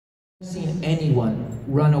Seen anyone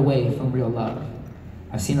run away from real love.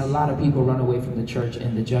 I've seen a lot of people run away from the church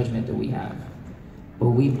and the judgment that we have. But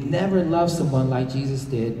we've never loved someone like Jesus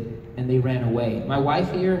did, and they ran away. My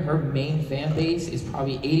wife here, her main fan base is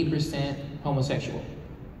probably 80% homosexual.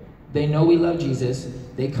 They know we love Jesus.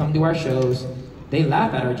 They come to our shows. They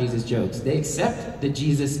laugh at our Jesus jokes. They accept the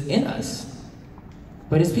Jesus in us.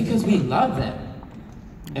 But it's because we love them.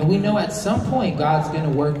 And we know at some point God's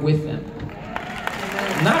going to work with them.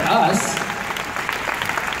 Not us.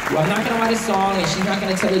 Well, I'm not going to write a song and she's not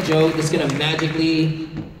going to tell a joke that's going to magically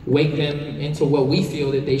wake them into what we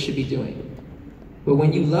feel that they should be doing. But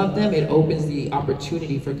when you love them, it opens the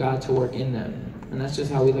opportunity for God to work in them. And that's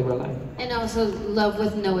just how we live our life. And also love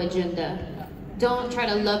with no agenda. Don't try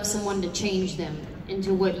to love someone to change them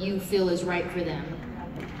into what you feel is right for them.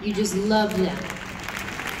 You just love them.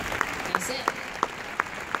 That's it.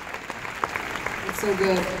 It's so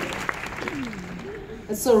good.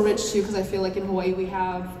 It's so rich too, because I feel like in Hawaii we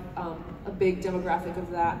have a big demographic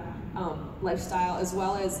of that lifestyle, as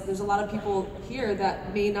well as there's a lot of people here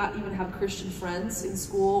that may not even have Christian friends in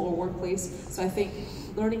school or workplace. So I think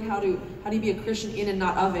learning how do you be a Christian in and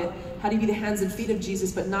not of it? How do you be the hands and feet of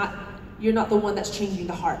Jesus, but you're not the one that's changing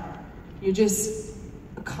the heart. You're just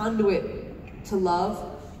a conduit to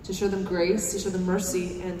love, to show them grace, to show them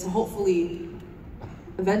mercy, and to hopefully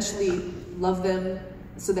eventually love them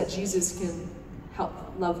so that Jesus can help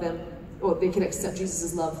love them, or they can accept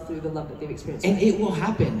Jesus' love through the love that they've experienced. And it will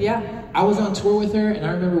happen. Yeah. I was on tour with her, and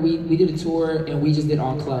I remember we did a tour, and we just did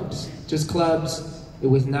all clubs. Just clubs. It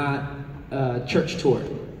was not a church tour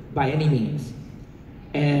by any means.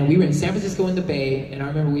 And we were in San Francisco in the Bay, and I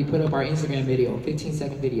remember we put up our Instagram video,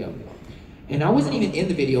 15-second video. And I wasn't even in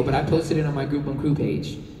the video, but I posted it on my Group on Crew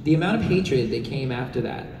page. The amount of hatred that came after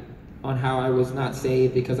that on how I was not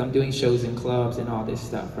saved because I'm doing shows in clubs and all this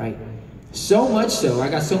stuff, right? So much so, I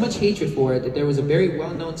got so much hatred for it that there was a very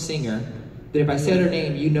well-known singer that if I said her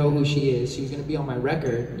name, you know who she is. She was going to be on my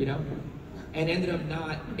record, you know? And it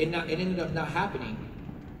ended up not happening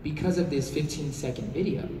because of this 15-second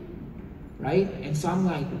video, right? And so I'm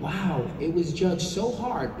like, wow, it was judged so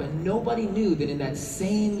hard, but nobody knew that in that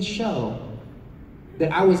same show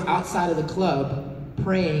that I was outside of the club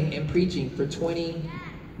praying and preaching for 20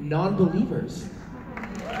 non-believers.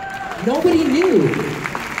 Nobody knew.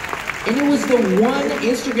 And it was the one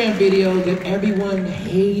Instagram video that everyone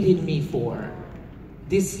hated me for,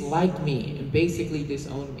 disliked me, and basically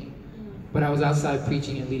disowned me. But I was outside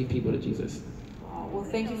preaching and leading people to Jesus. Oh, well,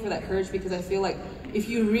 thank you for that courage, because I feel like if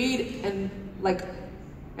you read and, like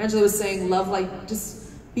Angela was saying, love, like,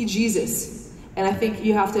 just be Jesus. And I think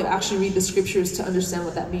you have to actually read the scriptures to understand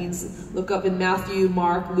what that means. Look up in Matthew,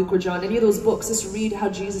 Mark, Luke, or John, any of those books, just read how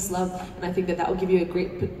Jesus loved, and I think that will give you a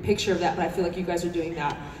great picture of that, but I feel like you guys are doing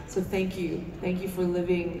that. So thank you. Thank you for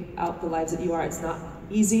living out the lives that you are. It's not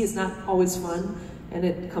easy, it's not always fun, and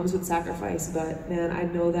it comes with sacrifice, but man, I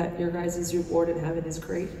know that your guys' reward in heaven is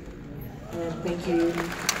great. And thank you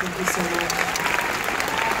so much.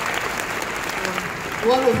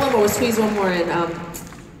 One more, we'll squeeze one more in.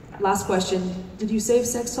 Last question, did you save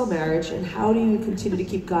sex till marriage, and how do you continue to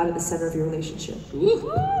keep God at the center of your relationship?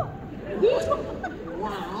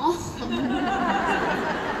 Wow.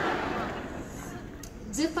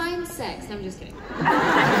 Define sex. No, I'm just kidding.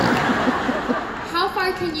 How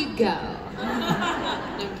far can you go? No,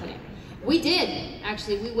 I'm kidding. We did,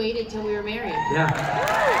 actually. We waited till we were married. Yeah.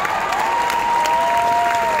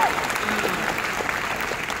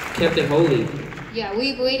 Kept it holy. Yeah,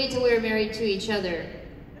 we waited till we were married to each other.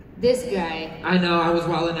 This guy. I know, I was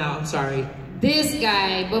wilding out, I'm sorry. This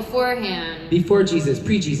guy, beforehand. Before Jesus,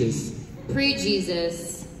 pre-Jesus.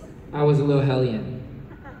 Pre-Jesus. I was a little hellion.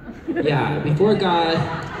 Yeah, before God.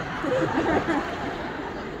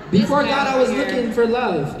 Before God, I was looking for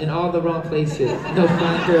love in all the wrong places. No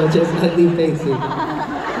fine girl, just ugly faces.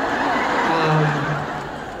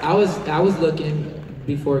 I was looking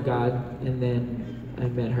before God, and then I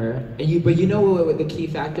met her. But you know what the key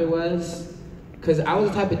factor was? Because I was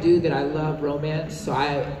the type of dude that I love romance, so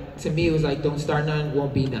to me it was like, don't start none,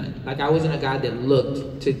 won't be none. Like, I wasn't a guy that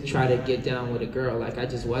looked to try to get down with a girl. Like, I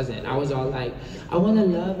just wasn't. I was all like, I want to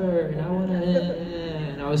love her, and I want to,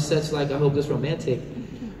 and I was such like a hopeless romantic.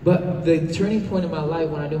 But the turning point in my life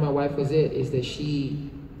when I knew my wife was it, is that she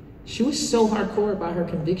was so hardcore about her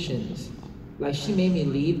convictions. Like, she made me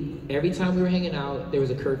leave. Every time we were hanging out, there was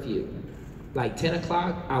a curfew. Like 10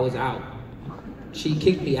 o'clock, I was out. She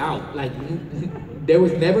kicked me out. Like, there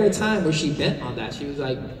was never a time where she bent on that. She was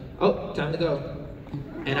like, oh, time to go.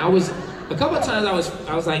 And a couple of times I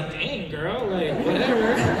was like, dang, girl, like,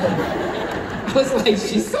 whatever. I was like,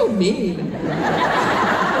 she's so mean.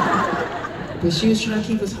 But she was trying to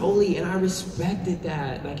keep us holy, and I respected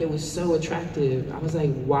that. Like, it was so attractive. I was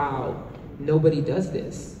like, wow, nobody does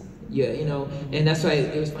this. Yeah, you know, and that's why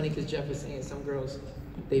it was funny because Jeff was saying some girls,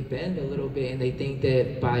 they bend a little bit and they think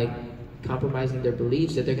that by compromising their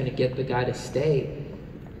beliefs that they're gonna get the guy to stay.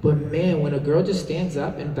 But man, when a girl just stands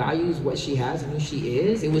up and values what she has and who she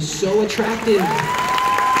is, it was so attractive.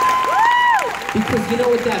 Because you know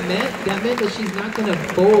what that meant? That meant that she's not gonna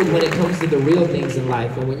fold when it comes to the real things in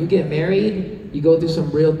life. And when you get married, you go through some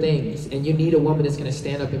real things, and you need a woman that's gonna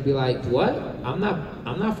stand up and be like, what? I'm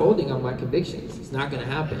not folding on my convictions. It's not gonna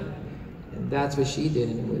happen. And that's what she did,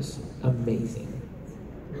 and it was amazing.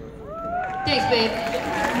 Thanks, babe.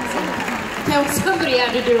 Now somebody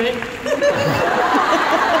had to do it.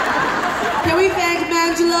 Can we thank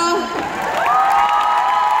Angelah?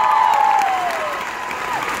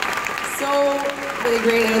 So many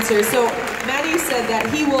great answers. So Manny said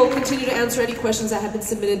that he will continue to answer any questions that have been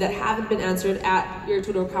submitted that haven't been answered at your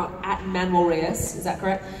Twitter account at Manuel Reyes. Is that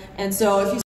correct? And so if you